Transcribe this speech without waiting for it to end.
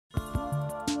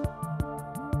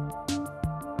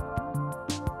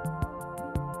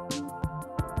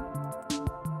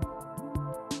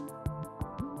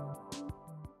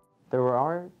There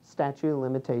are statute of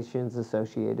limitations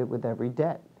associated with every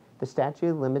debt. The statute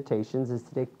of limitations is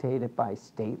dictated by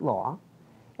state law,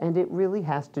 and it really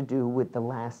has to do with the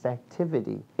last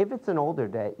activity. If it's an older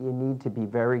debt, you need to be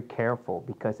very careful,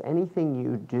 because anything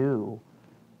you do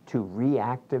to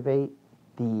reactivate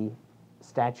the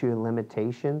statute of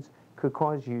limitations could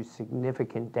cause you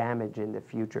significant damage in the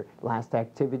future. Last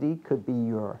activity could be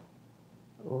your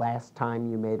last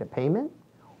time you made a payment,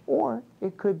 or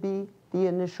it could be the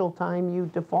initial time you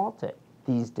defaulted.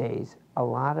 These days, a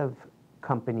lot of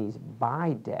companies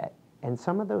buy debt, and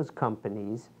some of those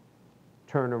companies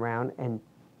turn around and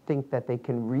think that they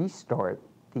can restart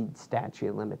the statute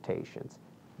of limitations.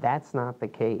 That's not the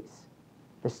case.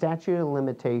 The statute of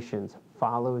limitations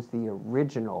follows the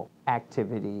original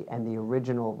activity and the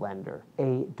original lender.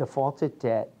 A defaulted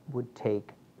debt would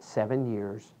take 7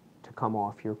 years to come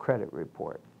off your credit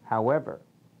report. However,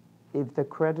 if the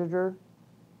creditor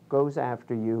goes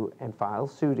after you and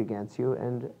files suit against you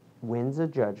and wins a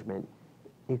judgment,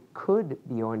 it could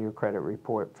be on your credit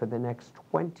report for the next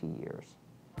 20 years.